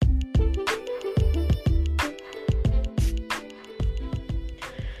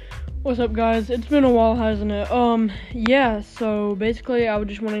What's up, guys? It's been a while, hasn't it? Yeah, so basically I was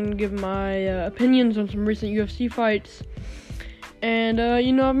just wanting to give my opinions on some recent UFC fights. And,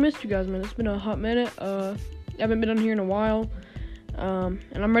 I've missed you guys, man. It's been a hot minute. I haven't been on here in a while. And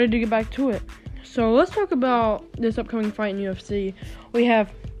I'm ready to get back to it. So let's talk about this upcoming fight in UFC. We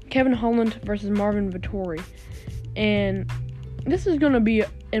have Kevin Holland versus Marvin Vettori. And this is going to be,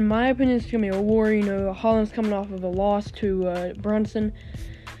 in my opinion, it's going to be a war. Holland's coming off of a loss to Brunson.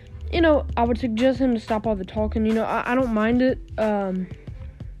 I would suggest him to stop all the talking. I don't mind it. But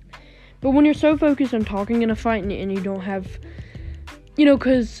when you're so focused on talking in a fight and you don't have,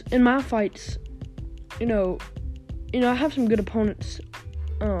 because in my fights, I have some good opponents.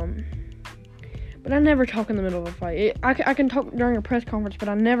 But I never talk in the middle of a fight. I can talk during a press conference, but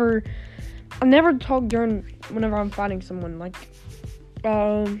I never talk whenever I'm fighting someone. Like,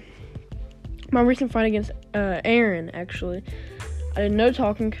 my recent fight against Aaron, actually, I did no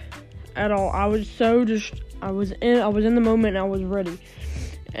talking at all. I was in the moment and I was ready.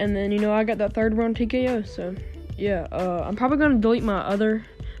 And then, I got that third round TKO. So, yeah, I'm probably going to delete my other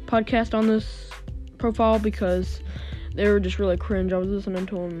podcast on this profile because they were just really cringe. I was listening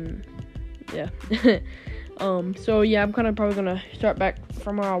to them. Yeah. So, yeah, I'm kind of probably going to start back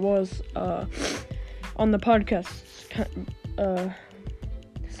from where I was on the podcast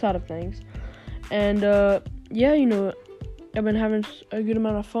side of things. And, I've been having a good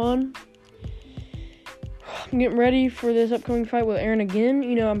amount of fun. I'm getting ready for this upcoming fight with Aaron again.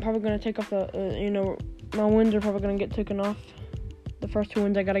 I'm probably going to take off my wins are probably going to get taken off. The first two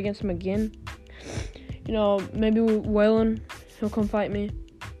wins I got against him again. Maybe Waylon, he'll come fight me.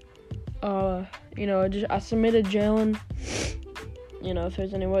 I submitted Jalen. If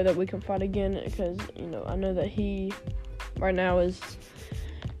there's any way that we can fight again, because, I know that he right now is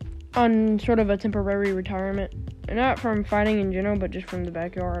on sort of a temporary retirement. And not from fighting in general, but just from the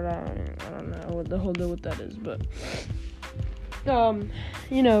backyard. I don't know what the whole deal with that is, but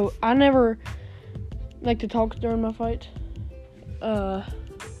I never like to talk during my fight.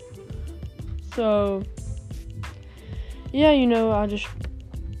 So yeah,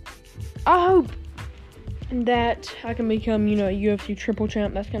 I hope that I can become, a UFC triple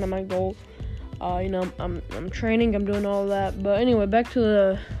champ. That's kind of my goal. I'm training, I'm doing all of that. But anyway, back to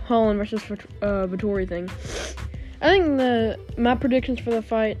the Holland versus Vettori thing. I think my predictions for the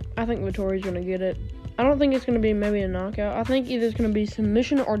fight, I think Vettori's going to get it. I don't think it's going to be maybe a knockout. I think either it's going to be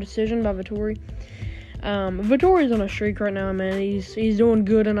submission or decision by Vettori. Vettori's on a streak right now, man. He's doing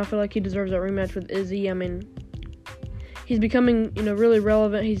good, and I feel like he deserves that rematch with Izzy. I mean, he's becoming, really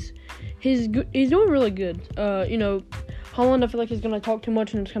relevant. He's doing really good. Holland, I feel like he's going to talk too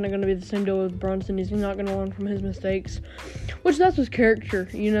much, and it's kind of going to be the same deal with Brunson. He's not going to learn from his mistakes, which that's his character.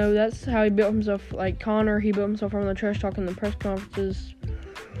 That's how he built himself. Like Conor, he built himself from the trash talk in the press conferences,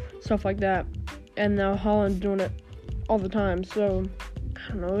 stuff like that. And now Holland's doing it all the time. So, I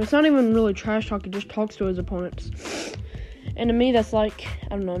don't know. It's not even really trash talk. He just talks to his opponents. And to me, that's like,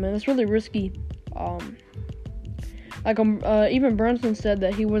 I don't know, man. That's really risky. Even Brunson said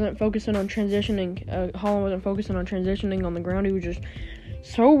that he wasn't focusing on transitioning. Holland wasn't focusing on transitioning on the ground. He was just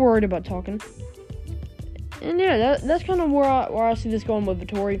so worried about talking. And yeah, that's kind of where I see this going with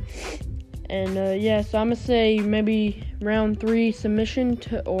Vettori. And so I'm gonna say maybe round 3 submission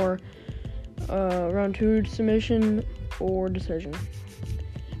or round 2 submission or decision.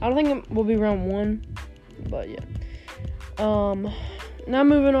 I don't think it will be round 1, but yeah. Now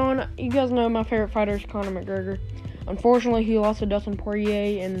moving on, you guys know my favorite fighter is Conor McGregor. Unfortunately, he lost to Dustin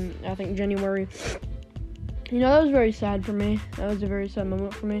Poirier in, I think, January. That was very sad for me. That was a very sad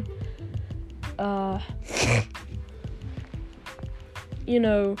moment for me. He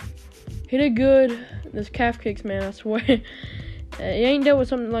did good. Those calf kicks, man, I swear. He ain't dealt with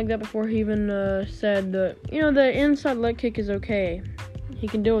something like that before. He even said that, the inside leg kick is okay. He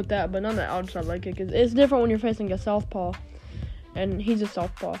can deal with that, but not the outside leg kick. It's different when you're facing a southpaw. And he's a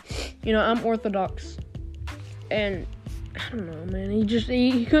southpaw. I'm orthodox. And I don't know, man.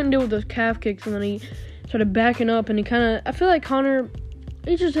 He couldn't deal with those calf kicks, and then he started backing up, and I feel like Conor,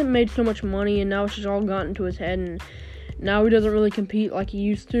 he just made so much money, and now it's just all gotten to his head, and now he doesn't really compete like he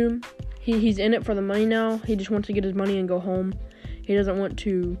used to. He's in it for the money now. He just wants to get his money and go home. He doesn't want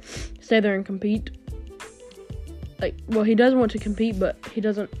to stay there and compete. He does want to compete, but he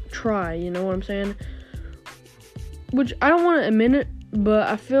doesn't try. You know what I'm saying? Which I don't want to admit it, but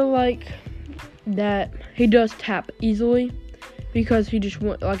I feel like that he does tap easily because he just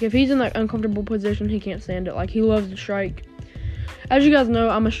if he's in that uncomfortable position, he can't stand it. He loves to strike. As you guys know,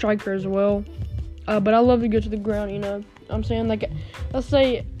 I'm a striker as well, but I love to go to the ground. I'm saying, let's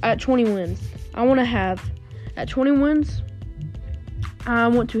say at 20 wins, I want to have at 20 wins I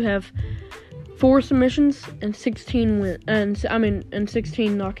want to have 4 submissions and 16 and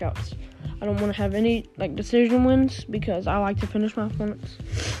 16 knockouts. I don't want to have any decision wins because I like to finish my opponents.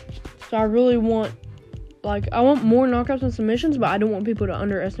 So I really want I want more knockouts and submissions, but I don't want people to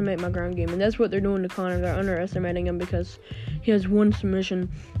underestimate my ground game. And that's what they're doing to Conor. They're underestimating him because he has 1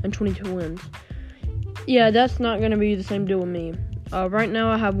 submission and 22 wins. Yeah, that's not going to be the same deal with me. Right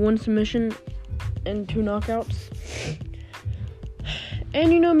now I have 1 submission and 2 knockouts.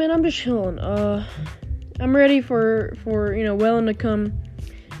 And, man, I'm just chilling. I'm ready for Wellen to come,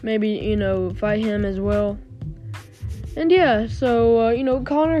 maybe, fight him as well. And, yeah, so,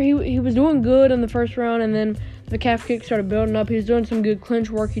 Conor, he was doing good in the first round, and then the calf kick started building up. He was doing some good clinch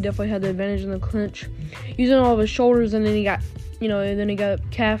work. He definitely had the advantage in the clinch, using all of his shoulders, and then he got,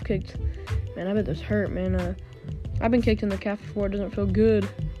 calf kicked. Man, I bet this hurt, man. I've been kicked in the calf before. It doesn't feel good.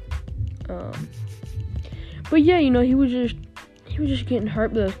 But, yeah, he was just getting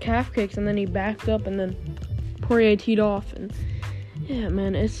hurt with those calf kicks, and then he backed up, and then Poirier teed off, and yeah,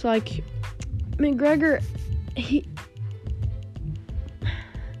 man, it's McGregor,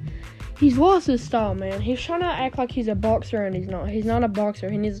 he's lost his style, man. He's trying to act like he's a boxer, and he's not. He's not a boxer.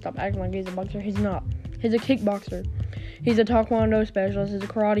 He needs to stop acting like he's a boxer. He's not. He's a kickboxer. He's a taekwondo specialist. He's a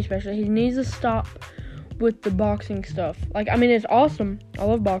karate specialist. He needs to stop with the boxing stuff. It's awesome. I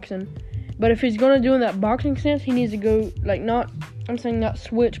love boxing. But if he's going to do in that boxing stance, he needs to go, I'm saying not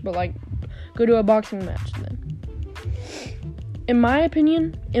switch, but, go to a boxing match then. In my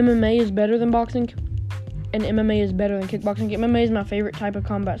opinion, MMA is better than boxing, and MMA is better than kickboxing. MMA is my favorite type of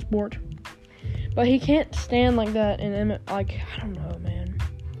combat sport. But he can't stand like that in I don't know, man.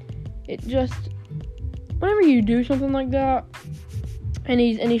 It just, whenever you do something like that, and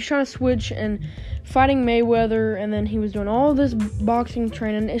he's trying to switch and fighting Mayweather, and then he was doing all this boxing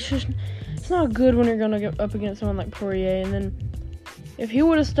training, it's not good when you're going to get up against someone like Poirier. And then if he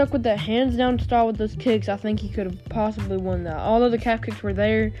would have stuck with that hands down style with those kicks, I think he could have possibly won that. Although the calf kicks were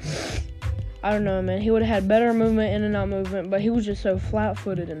there, I don't know, man. He would have had better movement, in and out movement, but he was just so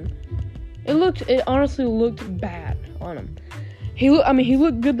flat-footed, and it honestly looked bad on him. He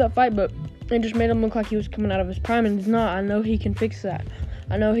looked good that fight, but it just made him look like he was coming out of his prime, and he's not. I know he can fix that.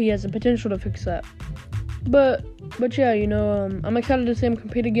 I know he has the potential to fix that. But yeah, I'm excited to see him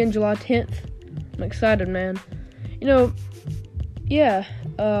compete again July 10th. I'm excited, man. Yeah,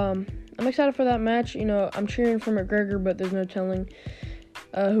 I'm excited for that match. I'm cheering for McGregor, but there's no telling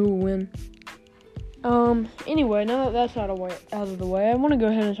who will win. Anyway, now that that's out of the way, I want to go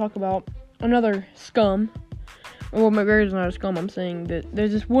ahead and talk about another scum. Well, McGregor's not a scum. I'm saying that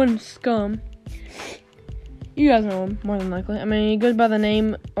there's this one scum. You guys know him, more than likely. He goes by the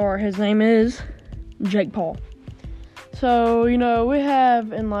name, or his name is Jake Paul. So, we have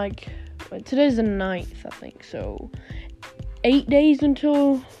today's the 9th, I think. So, 8 days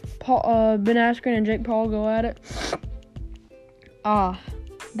until Ben Askren and Jake Paul go at it.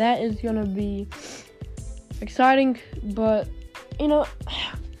 That is gonna be exciting, but,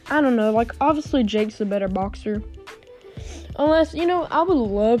 I don't know. Obviously, Jake's the better boxer. Unless, I would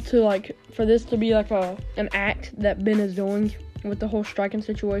love to, for this to be, an act that Ben is doing with the whole striking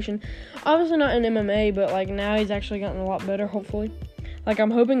situation. Obviously not in MMA, but, now he's actually gotten a lot better, hopefully.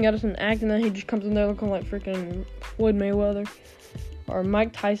 I'm hoping that it's an act, and then he just comes in there looking like freaking Floyd Mayweather. Or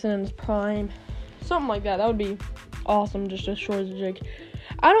Mike Tyson in his prime. Something like that. That would be awesome, just as short as Jake.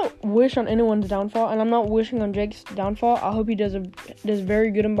 I don't wish on anyone's downfall, and I'm not wishing on Jake's downfall. I hope he does very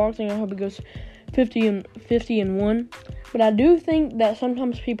good in boxing. I hope he goes 50-1. But I do think that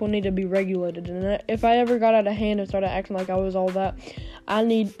sometimes people need to be regulated, and if I ever got out of hand and started acting like I was all that, I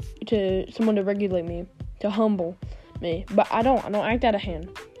need someone to regulate me, to humble me. But I don't act out of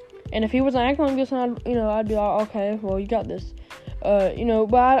hand. And if he wasn't acting like this, I'd be like, okay, well, you got this. But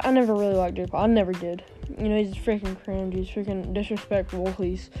I never really liked Jake Paul. I never did. He's freaking cringe. He's freaking disrespectful.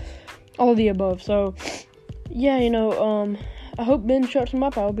 He's all of the above. So, yeah, I hope Ben shuts him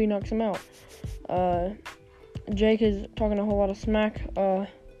up. I hope he knocks him out. Jake is talking a whole lot of smack.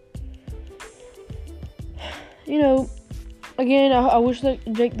 Again, I wish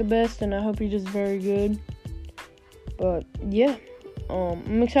Jake the best, and I hope he does very good. But, yeah.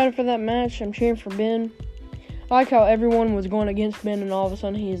 I'm excited for that match. I'm cheering for Ben. I like how everyone was going against Ben, and all of a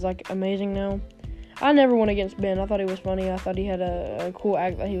sudden he's, amazing now. I never went against Ben. I thought he was funny. I thought he had a cool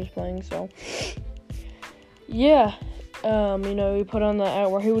act that he was playing, so. Yeah. He put on the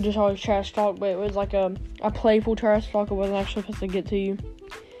act where he would just always trash talk, but it was a playful trash talk. It wasn't actually supposed to get to you.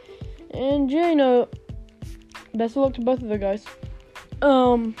 And, yeah, best of luck to both of the guys.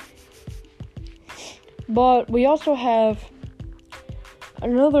 But we also have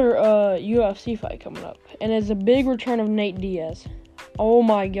another UFC fight coming up, and it's a big return of Nate Diaz. Oh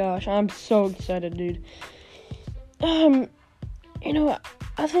my gosh, I'm so excited, dude. You know,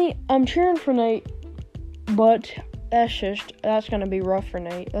 I think I'm cheering for Nate, but that's gonna be rough for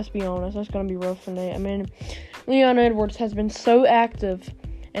Nate. Let's be honest, that's gonna be rough for Nate. I mean, Leon Edwards has been so active,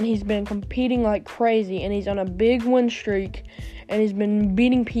 and he's been competing like crazy, and he's on a big win streak, and he's been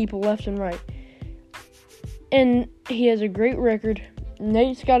beating people left and right. And he has a great record.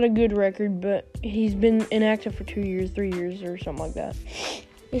 Nate's got a good record, but he's been inactive for 2 years, 3 years, or something like that.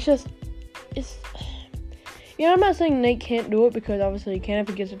 I'm not saying Nate can't do it, because obviously he can if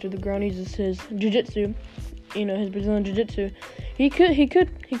he gets it to the ground. He uses his jiu-jitsu, his Brazilian jiu-jitsu. He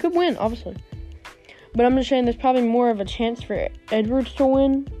could win, obviously. But I'm just saying there's probably more of a chance for Edwards to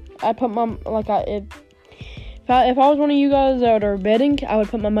win. I put my, if I was one of you guys that are betting, I would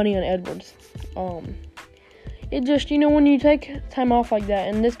put my money on Edwards. It just, when you take time off like that,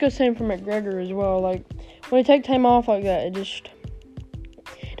 and this goes same for McGregor as well, like, when you take time off like that, it just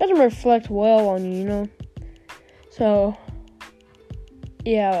doesn't reflect well on you, So,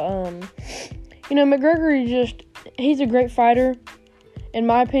 yeah, McGregor, he's a great fighter. In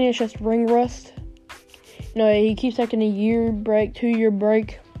my opinion, it's just ring rust. He keeps taking a 2-year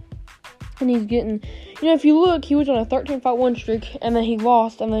break, and he's getting, if you look, he was on a 13-fight win streak, and then he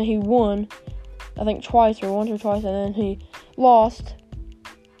lost, and then he won, I think once or twice, and then he lost,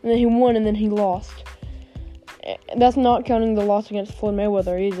 and then he won, and then he lost. That's not counting the loss against Floyd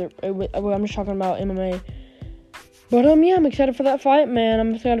Mayweather either. I'm just talking about MMA. But, I'm excited for that fight, man.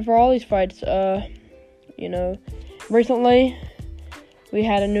 I'm excited for all these fights. Recently, we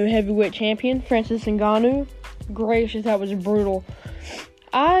had a new heavyweight champion, Francis Ngannou. Gracious, that was brutal.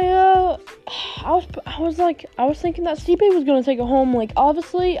 I was thinking that Stipe was gonna take it home. Like,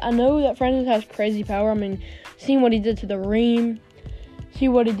 obviously, I know that Francis has crazy power. I mean, seeing what he did to the Reem, see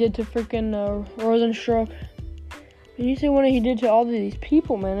what he did to freaking Rosenstruck, and you see what he did to all of these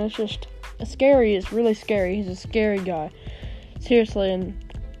people, man. It's scary. It's really scary. He's a scary guy, seriously, and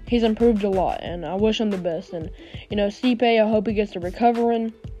he's improved a lot. And I wish him the best. And Stipe, I hope he gets to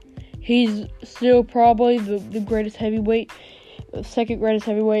recovering. He's still probably the greatest heavyweight. Second greatest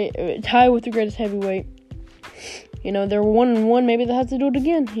heavyweight, tied with the greatest heavyweight. They're 1-1. Maybe they have to do it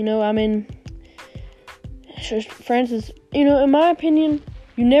again. It's just Francis. In my opinion,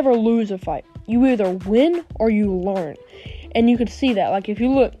 you never lose a fight. You either win or you learn, and you can see that. Like, if you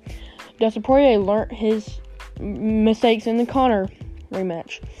look, Dustin Poirier learned his mistakes in the Conor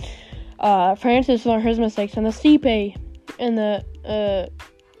rematch. Francis learned his mistakes in the Stipe in the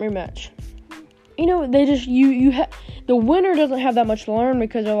rematch. The winner doesn't have that much to learn,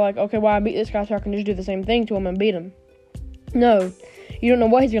 because they're like, okay, well, I beat this guy, so I can just do the same thing to him and beat him. No, you don't know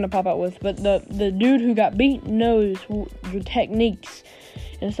what he's going to pop out with, but the dude who got beat knows your techniques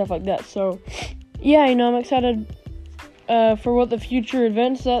and stuff like that. So, yeah, I'm excited for what the future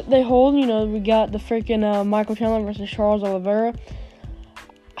events that they hold. We got the freaking Michael Chandler versus Charles Oliveira.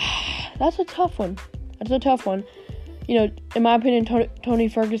 That's a tough one. In my opinion, Tony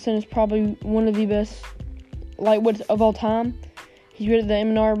Ferguson is probably one of the best lightweights of all time. He's good at the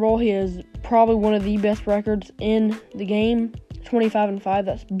M&R role. He has probably one of the best records in the game. 25-5.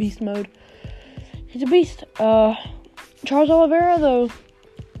 That's beast mode. He's a beast. Charles Oliveira, though,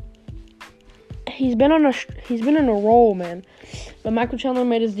 he's been in a roll, man. But Michael Chandler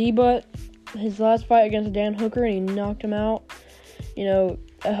made his debut his last fight against Dan Hooker, and he knocked him out.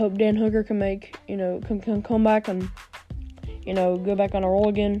 I hope Dan Hooker can can come back and go back on a roll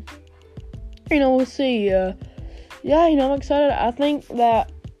again. We'll see. I'm excited. I think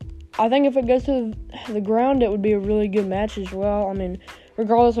if it goes to the ground, it would be a really good match as well. I mean,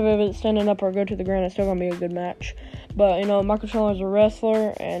 regardless of if it's standing up or go to the ground, it's still gonna be a good match. But Michael Chandler is a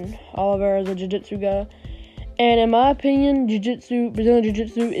wrestler, and Oliveira is a jiu-jitsu guy. And in my opinion, Brazilian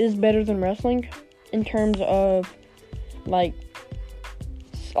jiu-jitsu is better than wrestling in terms of like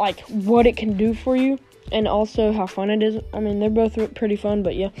what it can do for you, and also how fun it is. I mean, they're both pretty fun,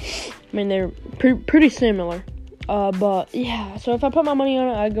 but yeah, they're pretty similar. But yeah, so if I put my money on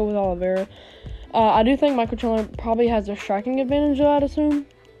it, I'd go with Oliveira. I do think Michael Chandler probably has a striking advantage, I'd assume.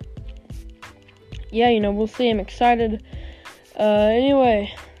 Yeah, we'll see. I'm excited.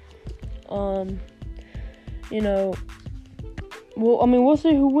 Anyway, we'll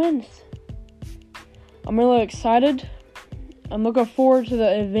see who wins. I'm really excited. I'm looking forward to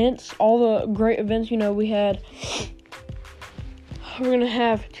the events, all the great events. We had. We're going to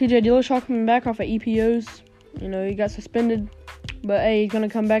have TJ Dillashaw coming back off of EPOs. He got suspended. But, hey, he's going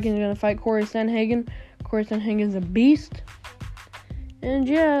to come back and he's going to fight Corey Sandhagen. Corey Sandhagen's a beast. And,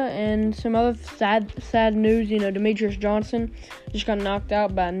 yeah, and some other sad news. Demetrius Johnson just got knocked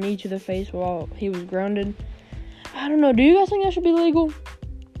out by a knee to the face while he was grounded. I don't know. Do you guys think that should be legal?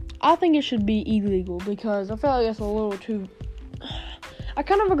 I think it should be illegal because I feel like it's a little too. I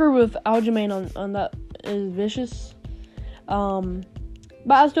kind of agree with Aljamain on that is vicious.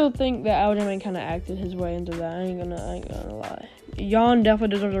 But I still think that Aljamain kind of acted his way into that. I ain't gonna lie. Jan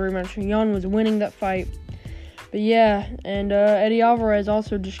definitely deserves a rematch. Jan was winning that fight. But yeah, and Eddie Alvarez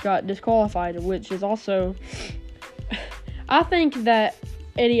also just got disqualified, which is also... I think that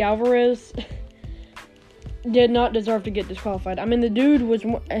Eddie Alvarez did not deserve to get disqualified. I mean, the dude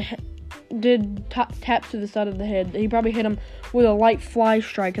did taps to the side of the head. He probably hit him with a light fly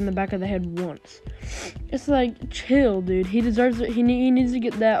strike in the back of the head once. It's like, chill, dude. He deserves it. He needs to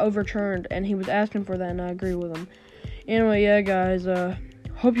get that overturned, and he was asking for that, and I agree with him. Anyway, yeah, guys.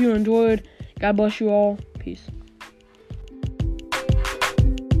 Hope you enjoyed. God bless you all. Peace.